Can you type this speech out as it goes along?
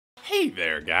Hey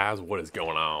there, guys. What is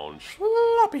going on?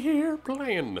 Sloppy here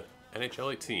playing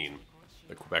NHL 18,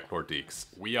 the Quebec Nordiques.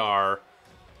 We are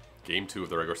game 2 of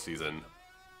the regular season.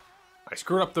 I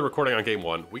screwed up the recording on game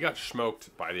 1. We got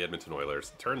smoked by the Edmonton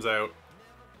Oilers. Turns out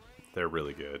they're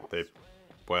really good.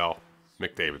 Well,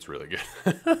 McDavid's really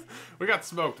good. We got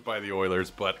smoked by the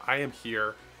Oilers, but I am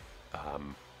here.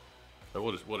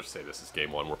 We'll just say this is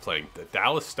game 1. We're playing the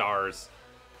Dallas Stars.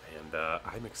 And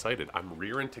I'm excited. I'm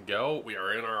rearing to go. We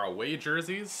are in our away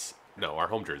jerseys. No, our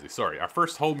home jerseys. Sorry, our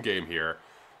first home game here.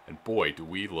 And boy, do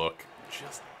we look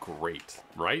just great,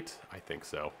 right? I think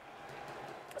so.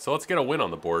 So let's get a win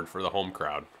on the board for the home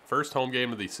crowd. First home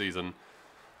game of the season.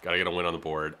 Got to get a win on the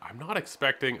board. I'm not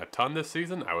expecting a ton this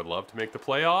season. I would love to make the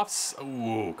playoffs.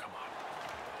 Ooh, come on.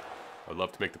 I would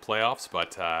love to make the playoffs,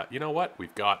 but you know what?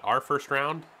 We've got our first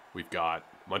round. We've got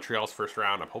Montreal's first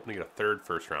round. I'm hoping to get a third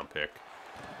first round pick.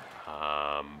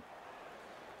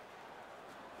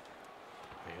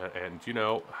 And you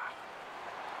know,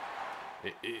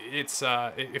 it's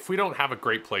if we don't have a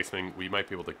great placement, we might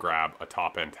be able to grab a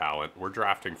top end talent. We're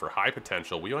drafting for high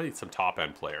potential. We need some top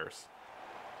end players.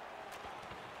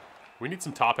 We need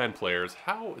some top end players.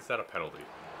 How is that a penalty?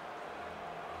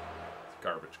 It's a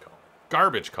garbage call.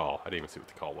 Garbage call. I didn't even see what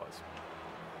the call was.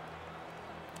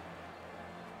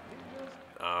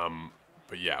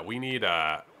 But yeah, we need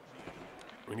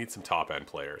some top-end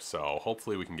players, so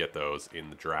hopefully we can get those in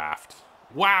the draft.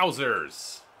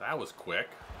 Wowzers! That was quick.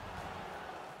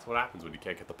 That's what happens when you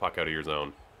can't get the puck out of your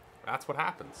zone. That's what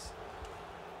happens.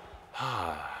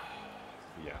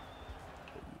 Yeah.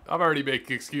 I've already made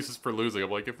excuses for losing.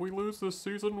 I'm like, if we lose this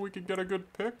season, we can get a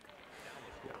good pick.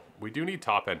 Yeah, we do need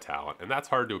top-end talent, and that's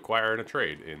hard to acquire in a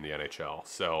trade in the NHL.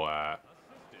 So,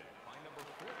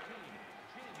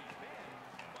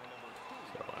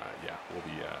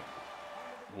 yeah,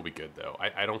 we'll be good, though.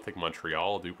 I don't think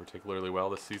Montreal will do particularly well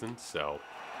this season, so...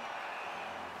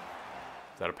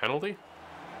 Is that a penalty?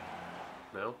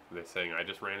 No? Are they saying I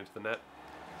just ran into the net?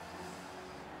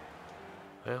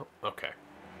 Well, okay.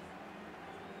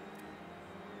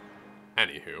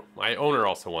 Anywho, my owner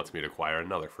also wants me to acquire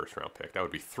another first-round pick. That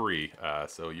would be 3,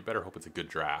 so you better hope it's a good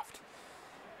draft.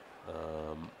 Here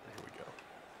we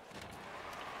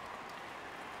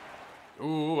go.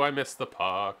 Ooh, I missed the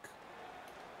puck.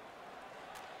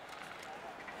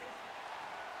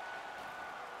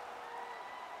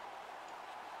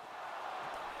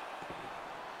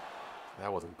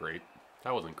 That wasn't great.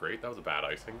 That wasn't great. That was a bad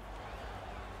icing.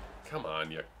 Come on,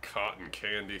 you cotton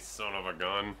candy son of a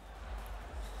gun.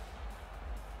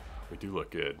 We do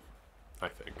look good, I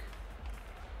think.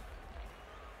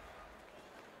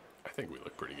 I think we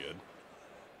look pretty good.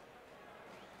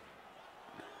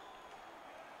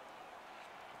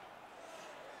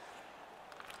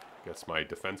 Guess my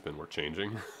defensemen were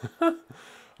changing. Okay,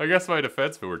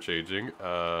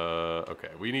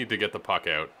 we need to get the puck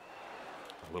out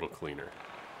a little cleaner.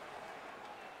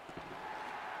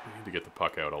 We need to get the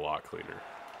puck out a lot cleaner.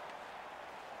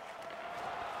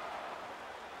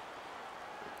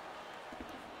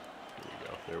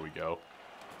 There we go.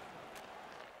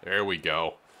 There we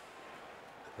go.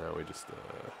 Now we just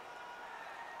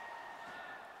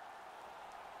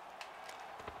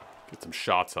get some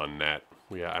shots on net.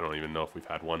 I don't even know if we've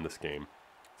had one this game.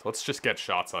 So let's just get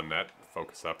shots on net.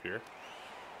 Focus up here.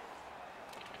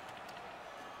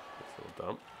 Little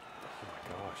dump. Oh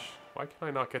my gosh. Why can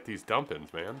I not get these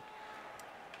dump-ins, man?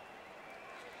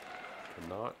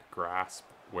 Cannot grasp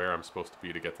where I'm supposed to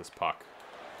be to get this puck.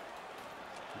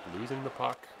 Keep losing the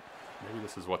puck. Maybe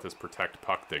this is what this protect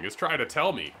puck thing is trying to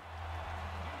tell me.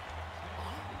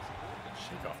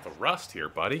 Shake off the rust here,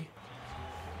 buddy.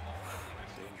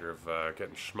 Danger of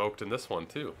getting smoked in this one,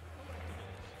 too.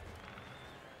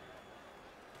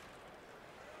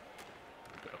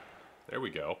 There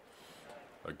we go.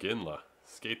 Aginla.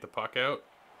 Skate the puck out.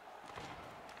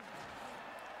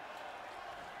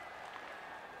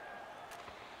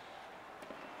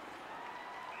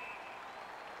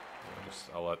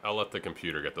 I'll let the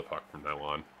computer get the puck from now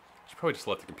on. I should probably just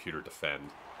let the computer defend.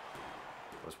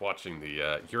 I was watching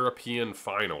the European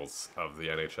finals of the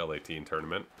NHL 18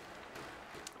 tournament,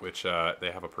 which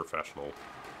they have a professional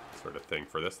sort of thing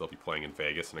for this. They'll be playing in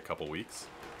Vegas in a couple weeks.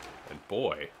 And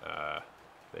boy,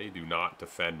 they do not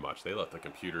defend much. They let the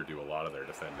computer do a lot of their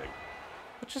defending,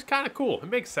 which is kind of cool. It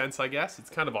makes sense, I guess. It's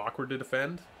kind of awkward to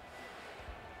defend.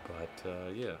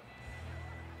 But, yeah.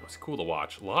 It was cool to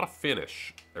watch. A lot of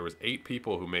finish. There was 8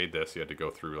 people who made this. You had to go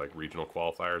through, like, regional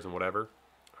qualifiers and whatever.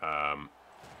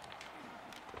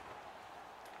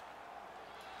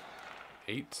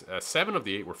 7 of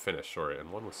the 8 were Finnish, sorry,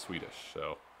 and 1 was Swedish.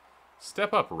 So,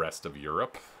 step up, rest of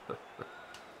Europe.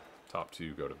 Top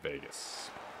 2 go to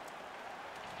Vegas.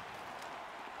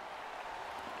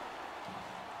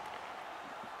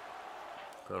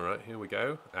 All right, here we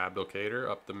go. Abdelkader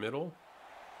up the middle.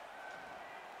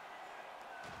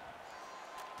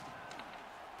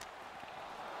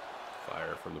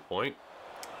 Fire from the point.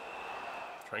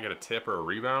 Try and get a tip or a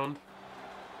rebound.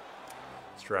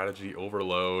 Strategy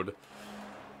overload.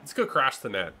 Let's go crash the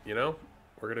net, you know?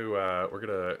 We're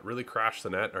gonna really crash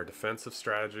the net. Our defensive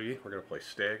strategy. We're gonna play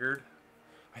staggered.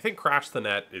 I think crash the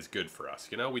net is good for us.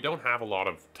 You know, we don't have a lot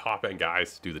of top end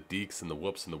guys to do the dekes and the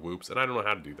whoops and the whoops, and I don't know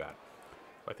how to do that.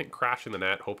 I think crashing the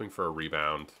net, hoping for a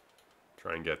rebound,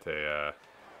 try and get a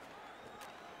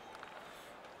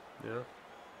yeah.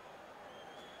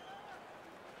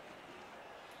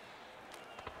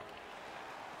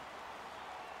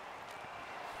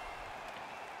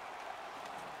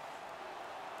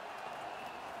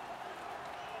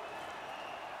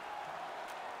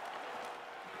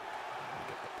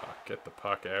 Get the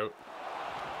puck out.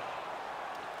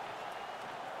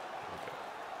 Okay.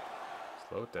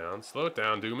 Slow it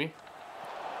down, Doomy.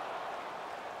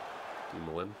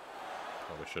 Dumoulin.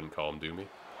 Probably shouldn't call him Doomy. It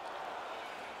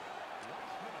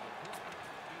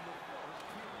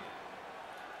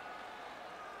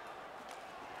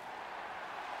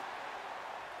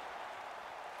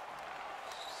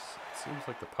seems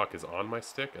like the puck is on my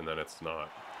stick and then it's not.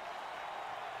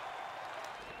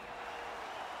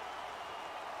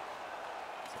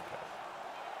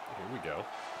 Here we go.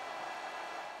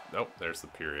 Nope, there's the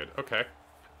period. Okay.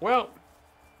 Well,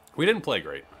 we didn't play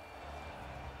great.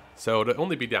 So to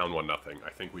only be down 1-0, I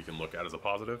think we can look at as a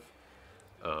positive.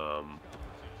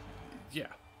 Yeah,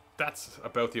 that's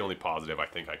about the only positive I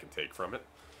think I can take from it.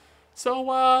 So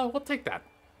we'll take that.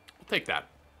 We'll take that.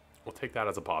 We'll take that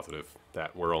as a positive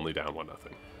that we're only down 1-0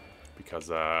 because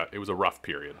it was a rough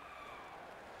period.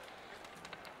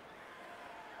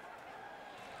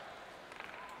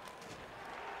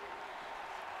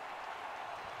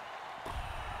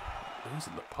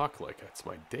 Losing the puck like that's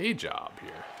my day job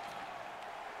here.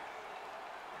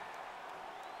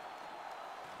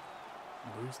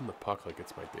 Losing the puck like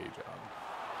it's my day job.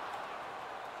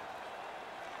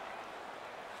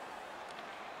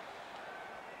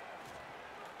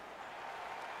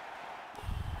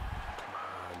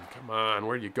 Come on.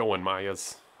 Where you going,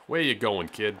 Myers? Where you going,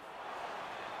 kid?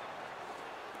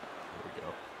 There we go.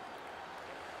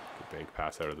 Good bank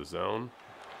pass out of the zone.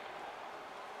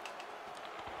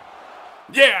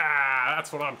 Yeah,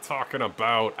 that's what I'm talking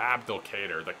about.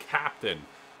 Abdelkader, the captain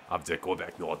of the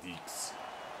Quebec Nordiques.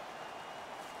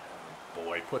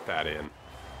 Boy, put that in.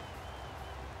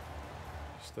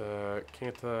 Just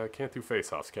can't do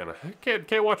face-offs, can I?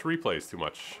 Can't watch replays too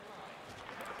much.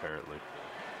 Apparently.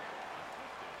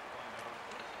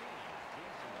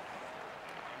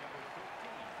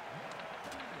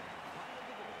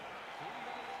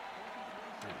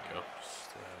 There we go.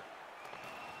 Just,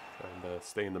 and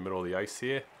stay in the middle of the ice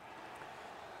here.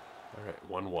 All right,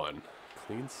 1-1.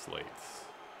 Clean slates.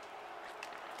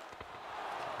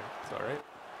 It's all right.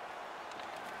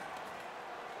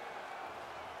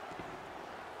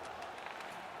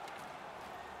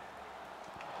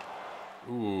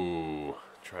 Ooh,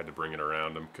 tried to bring it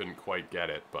around him. Couldn't quite get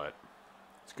it, but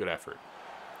it's good effort.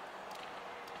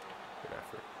 Good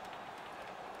effort.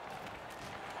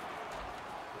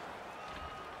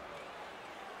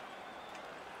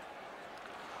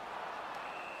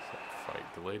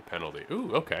 Fight, delayed penalty.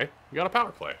 Ooh, okay. We got a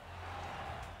power play.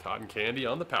 Cotton candy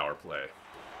on the power play.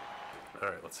 All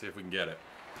right, let's see if we can get it.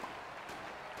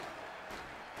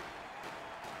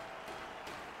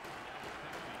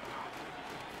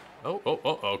 Oh,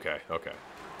 okay.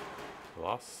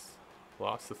 Lost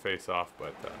the face-off,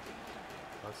 but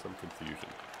lost some confusion.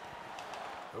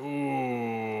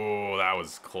 Ooh, that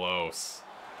was close.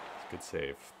 Good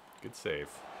save. Good save.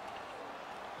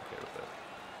 Okay with it.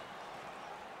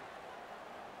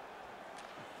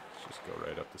 Let's just go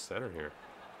right up the center here.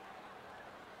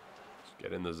 Just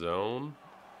get in the zone.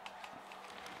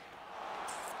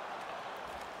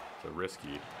 It's a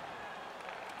risky.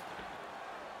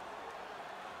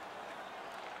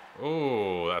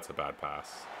 Oh, that's a bad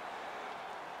pass.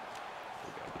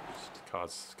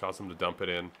 Just cause them to dump it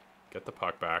in. Get the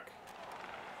puck back.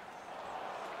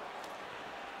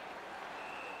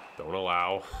 Don't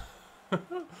allow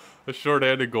a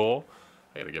short-handed goal.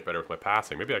 I gotta get better with my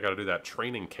passing. Maybe I gotta do that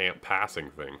training camp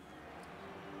passing thing.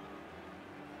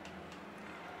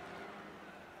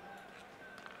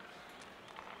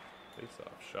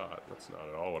 Face-off shot. That's not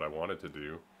at all what I wanted to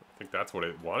do. I think that's what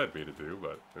it wanted me to do,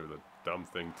 but it was a dumb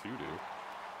thing to do.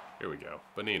 Here we go.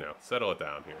 Bonino, settle it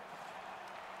down here.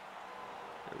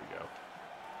 Here we go.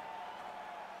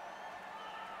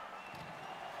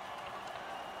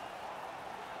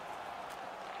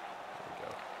 There we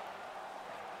go.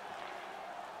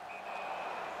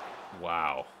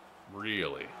 Wow.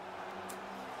 Really?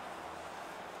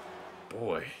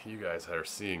 Boy, you guys are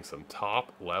seeing some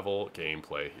top-level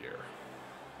gameplay here.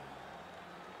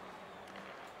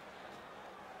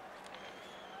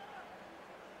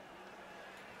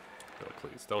 No,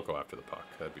 please, don't go after the puck.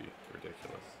 That'd be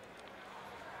ridiculous.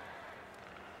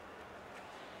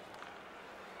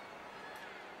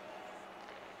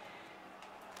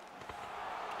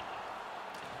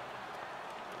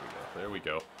 There we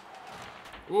go.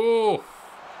 Ooh!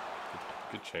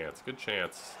 Good chance, good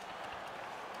chance.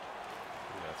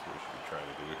 Yeah, that's what we should be trying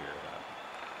to do here. That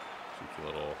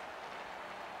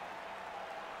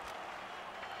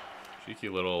cheeky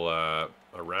little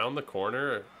around the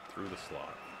corner through the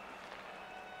slot.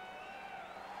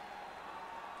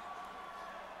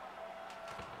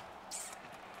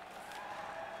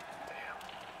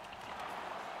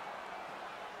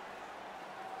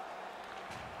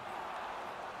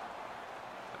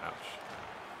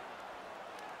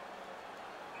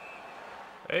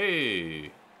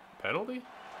 Hey, penalty?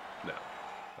 No.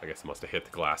 I guess it must have hit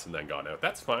the glass and then gone out.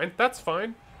 That's fine. That's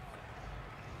fine.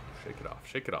 Shake it off.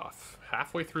 Shake it off.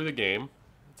 Halfway through the game,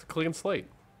 it's a clean slate.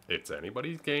 It's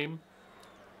anybody's game.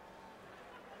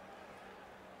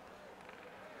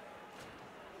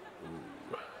 Ooh,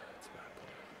 that's a bad play.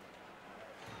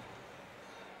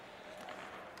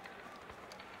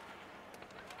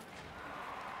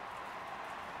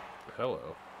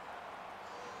 Hello.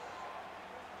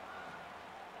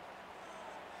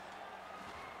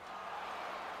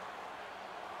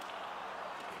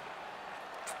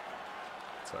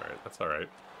 That's all right. That's all right.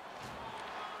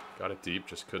 Got it deep.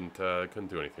 Just couldn't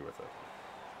do anything with it.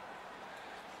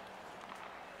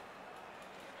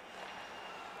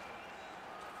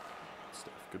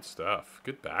 Good stuff.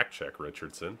 Good back check,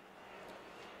 Richardson.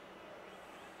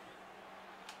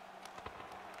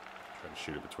 Trying to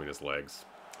shoot it between his legs.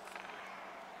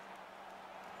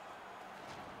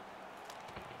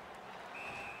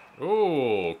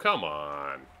 Oh, come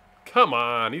on. Come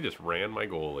on. He just ran my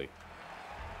goalie.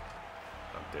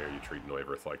 How dare you treat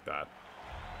Neuwirth like that?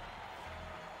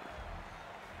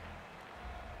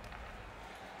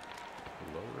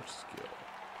 Lower skill.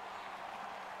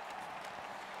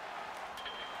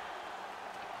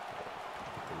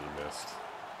 Then you missed.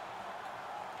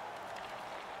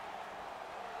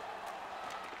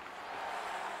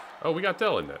 Oh, we got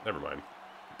Dell in net. Never mind.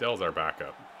 Dell's our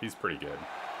backup. He's pretty good.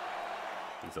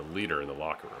 He's a leader in the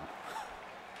locker room.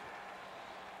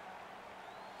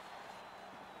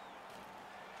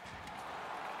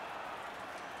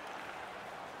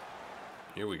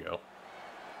 Here we go.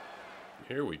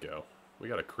 Here we go. We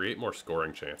got to create more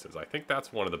scoring chances. I think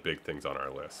that's one of the big things on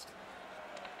our list.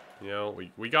 You know,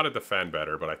 we got to defend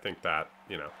better, but I think that,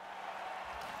 you know,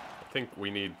 I think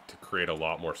we need to create a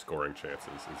lot more scoring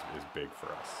chances is big for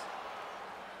us.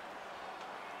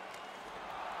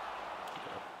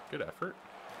 Yeah, good effort.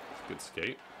 Good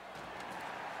skate.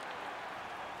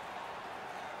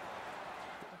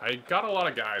 I got a lot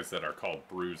of guys that are called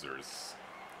bruisers.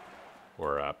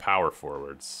 Or power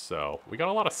forwards, so we got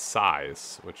a lot of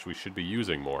size, which we should be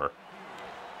using more,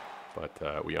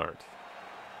 but we aren't.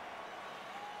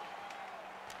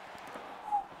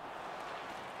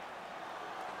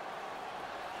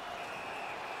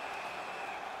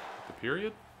 The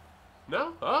period?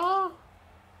 No? Oh!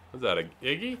 Was that a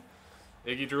Iggy?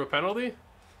 Iggy drew a penalty?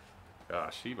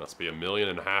 Gosh, he must be 1.5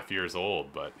 million years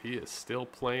old, but he is still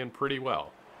playing pretty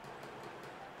well.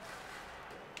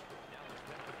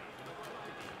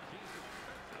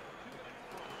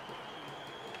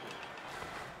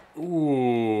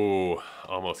 Ooh,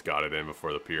 almost got it in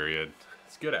before the period.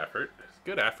 It's good effort. It's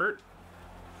good effort.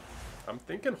 I'm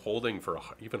thinking holding for an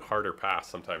even harder pass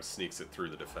sometimes sneaks it through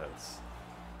the defense.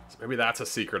 So maybe that's a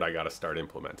secret I got to start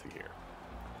implementing here.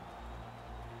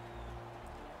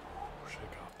 Shake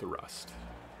off the rust.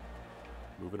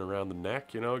 Moving around the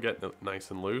neck, you know, getting it nice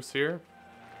and loose here.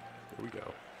 Here we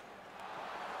go.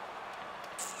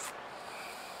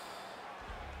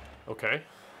 Okay.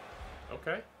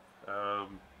 Okay.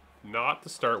 Not the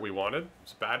start we wanted.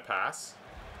 It's a bad pass.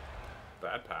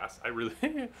 Bad pass. I really...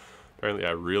 Apparently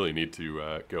I really need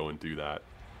to go and do that.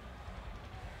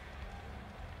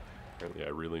 Apparently I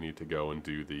really need to go and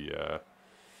do the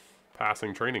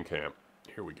passing training camp.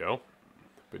 Here we go.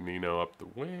 Benino up the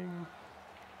wing.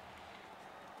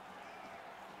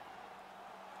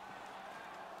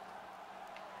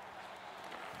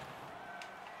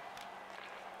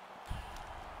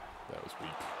 That was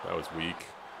weak. That was weak.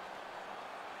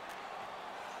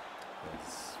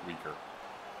 That's weaker.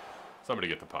 Somebody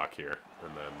get the puck here,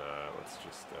 and then let's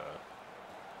just do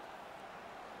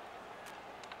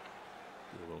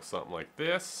a little something like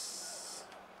this.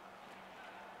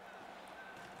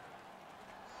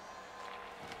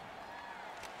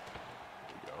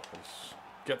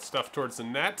 get stuff towards the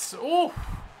net. Oh,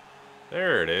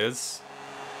 there it is.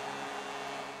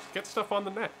 Just get stuff on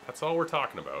the net. That's all we're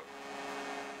talking about.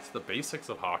 It's the basics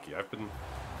of hockey. I've been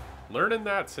learning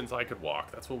that since I could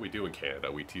walk. That's what we do in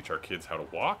Canada. We teach our kids how to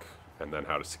walk, and then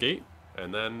how to skate,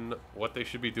 and then what they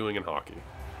should be doing in hockey.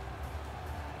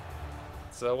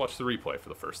 Let's watch the replay for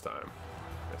the first time.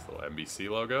 Nice little NBC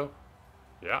logo.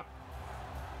 Yeah.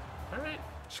 Alright.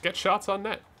 Just get shots on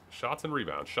net. Shots and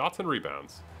rebounds. Shots and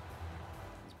rebounds.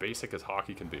 As basic as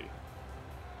hockey can be.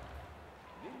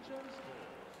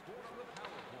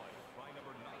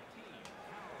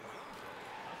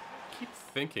 Keep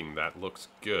thinking that looks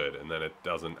good, and then it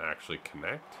doesn't actually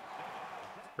connect.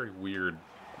 It's very weird,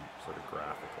 sort of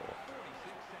graphical.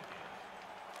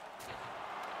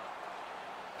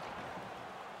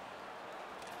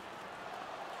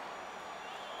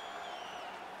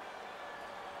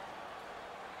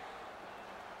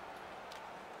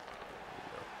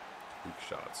 Weak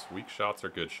shots. Weak shots are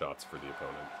good shots for the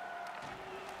opponent.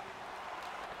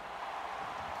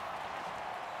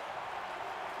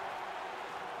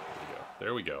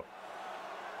 There we go.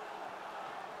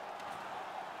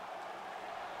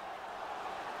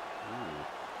 Ooh.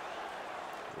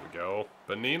 There we go.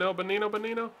 Bonino, Bonino,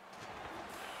 Bonino.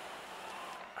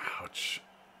 Ouch.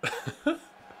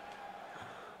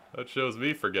 That shows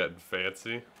me for getting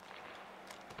fancy.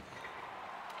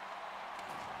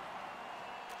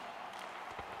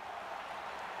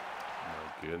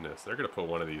 My goodness. They're going to put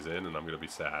one of these in and I'm going to be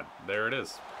sad. There it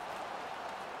is.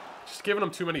 Just giving them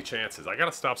too many chances. I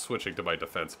gotta stop switching to my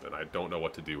defensemen. I don't know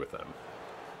what to do with them.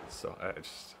 So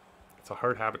it's a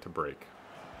hard habit to break.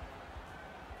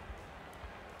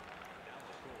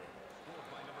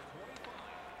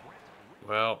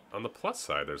 Well, on the plus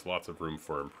side, there's lots of room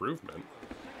for improvement.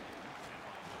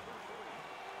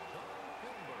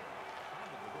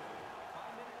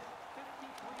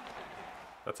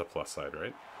 That's a plus side,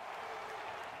 right?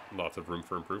 Lots of room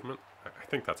for improvement. I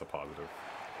think that's a positive.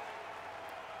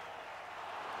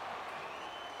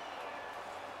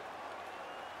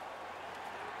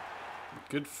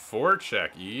 Good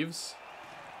forecheck, Eves.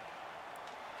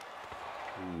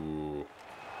 Ooh.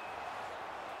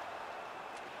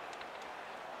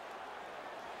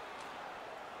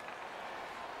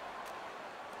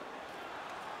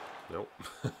 Nope.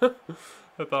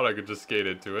 I thought I could just skate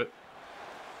into it.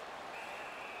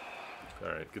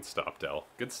 Alright, good stop, Dell.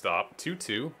 Good stop.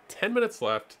 2-2. 10 minutes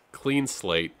left. Clean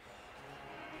slate.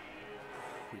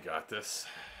 We got this.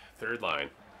 Third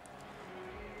line.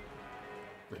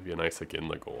 Maybe a nice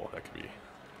Aginla goal. That could be.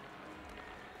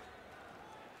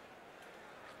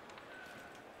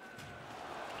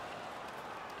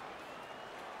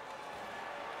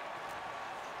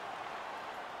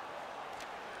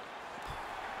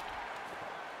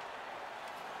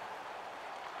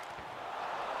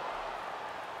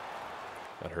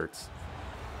 That hurts.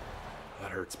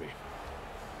 That hurts me.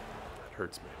 That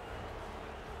hurts me.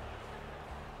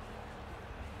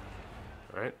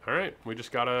 All right. We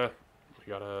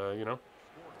gotta, you know.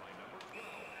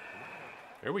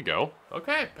 Here we go.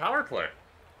 Okay, power play.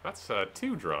 That's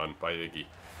 2 drawn by Iggy.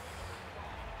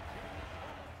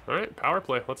 All right, power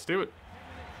play. Let's do it.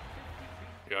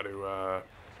 You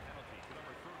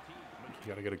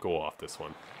gotta get a goal off this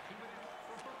one.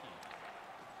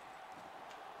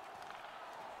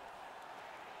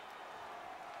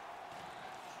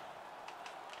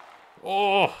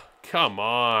 Oh, come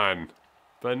on.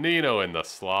 Bonino in the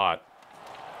slot.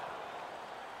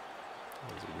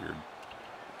 That was a weird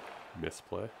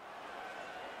misplay.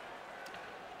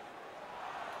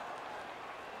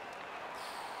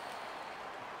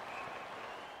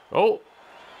 Oh,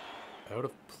 out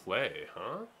of play,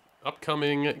 huh?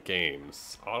 Upcoming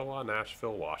games. Ottawa,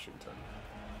 Nashville, Washington.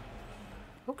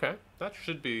 Okay, that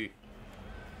should be...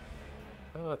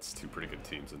 Well, that's 2 pretty good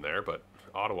teams in there, but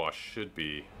Ottawa should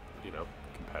be, you know,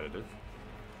 competitive.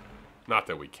 Not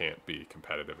that we can't be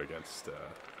competitive against, you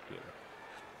know,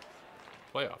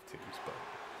 playoff teams, but...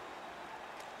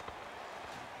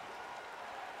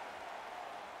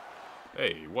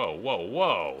 Hey, whoa, whoa,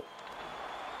 whoa!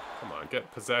 Come on,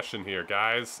 get possession here,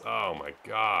 guys. Oh my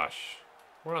gosh.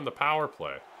 We're on the power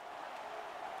play.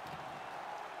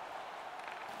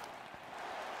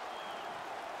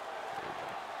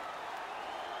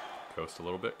 Coast a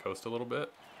little bit, coast a little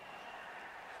bit.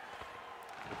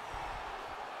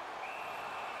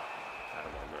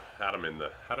 Had him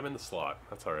in the slot.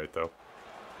 That's all right though.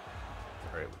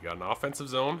 All right, we got an offensive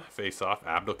zone face-off.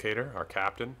 Abdelkader, our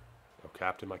captain. Oh,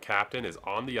 captain, my captain is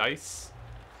on the ice.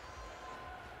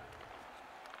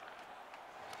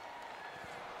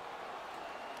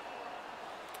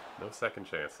 No second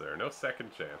chance there. No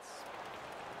second chance.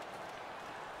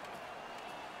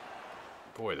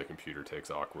 Boy, the computer takes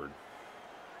awkward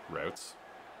routes.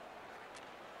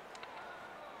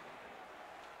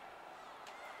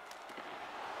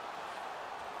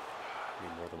 I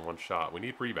need more than one shot. We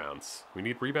need rebounds. We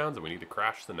need rebounds, and we need to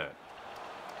crash the net.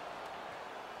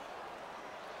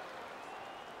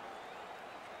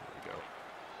 Here we go.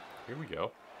 Here we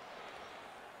go.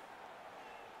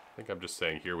 I think I'm just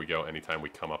saying here we go anytime we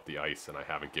come up the ice, and I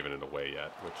haven't given it away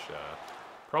yet, which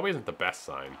probably isn't the best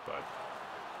sign, but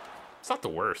it's not the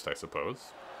worst, I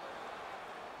suppose.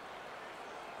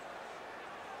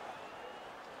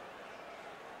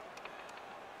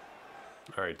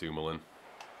 All right, Dumoulin.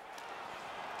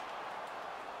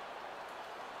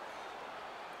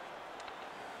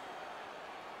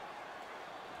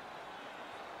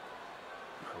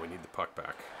 We need the puck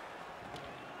back.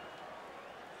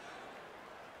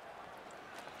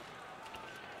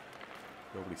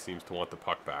 Nobody seems to want the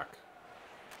puck back.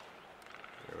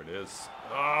 There it is.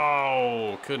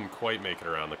 Oh, couldn't quite make it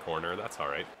around the corner. That's all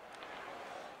right.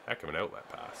 Heck of an outlet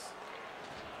pass.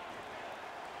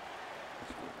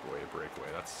 Breakaway, breakaway.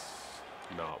 That's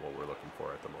not what we're looking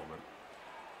for at the moment.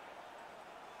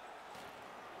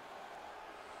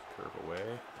 Curve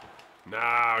away.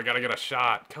 Nah, I gotta get a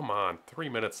shot. Come on, 3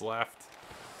 minutes left.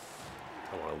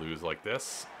 I don't want to lose like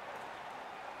this.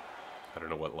 I don't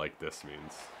know what like this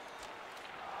means.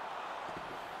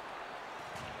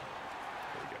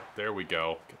 There we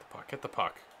go. Get the puck, get the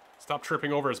puck. Stop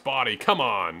tripping over his body. Come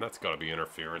on. That's got to be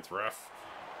interference, ref.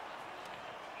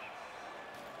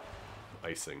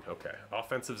 Icing. Okay.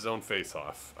 Offensive zone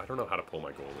face-off. I don't know how to pull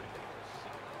my goalie.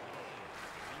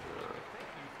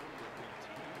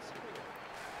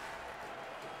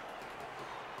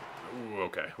 Ooh,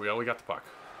 okay. We got the puck.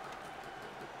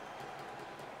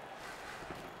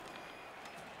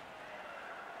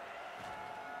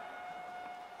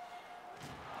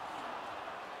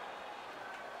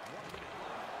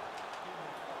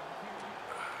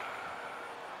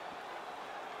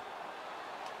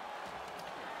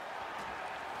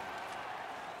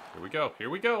 Here we go. Here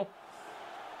we go.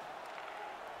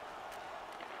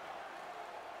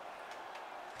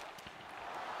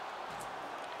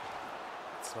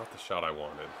 It's not the shot I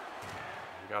wanted.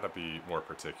 You gotta be more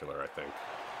particular, I think.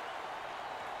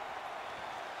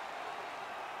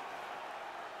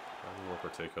 Gotta be more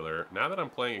particular. Now that I'm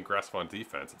playing aggressive on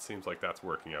defense, it seems like that's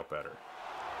working out better.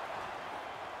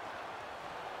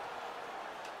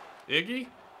 Iggy?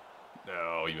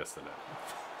 No, he missed the net.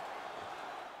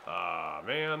 Ah,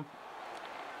 man.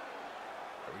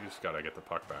 We just gotta get the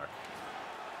puck back.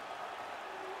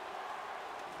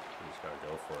 We just gotta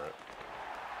go for it.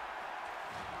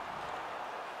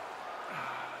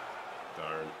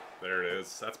 Darn. There it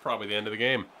is. That's probably the end of the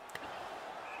game.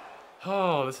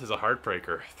 Oh, this is a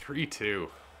heartbreaker. 3-2.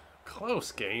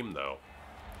 Close game, though.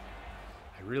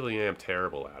 I really am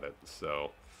terrible at it,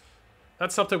 so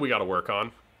that's something we gotta work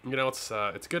on. You know, it's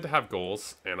good to have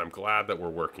goals, and I'm glad that we're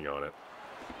working on it.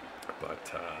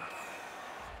 But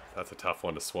that's a tough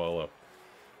one to swallow.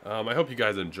 I hope you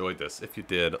guys enjoyed this. If you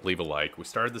did, leave a like. We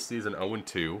started the season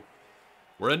 0-2.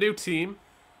 We're a new team.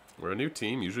 We're a new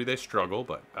team. Usually they struggle,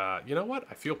 but you know what?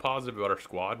 I feel positive about our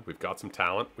squad. We've got some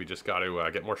talent. We just got to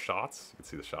get more shots. You can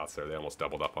see the shots there. They almost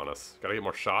doubled up on us. Got to get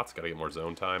more shots. Got to get more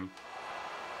zone time.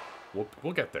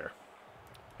 We'll get there.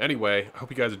 Anyway, I hope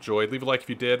you guys enjoyed. Leave a like if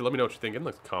you did. Let me know what you think in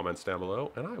the comments down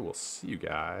below, and I will see you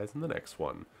guys in the next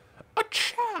one. A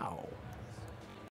ciao!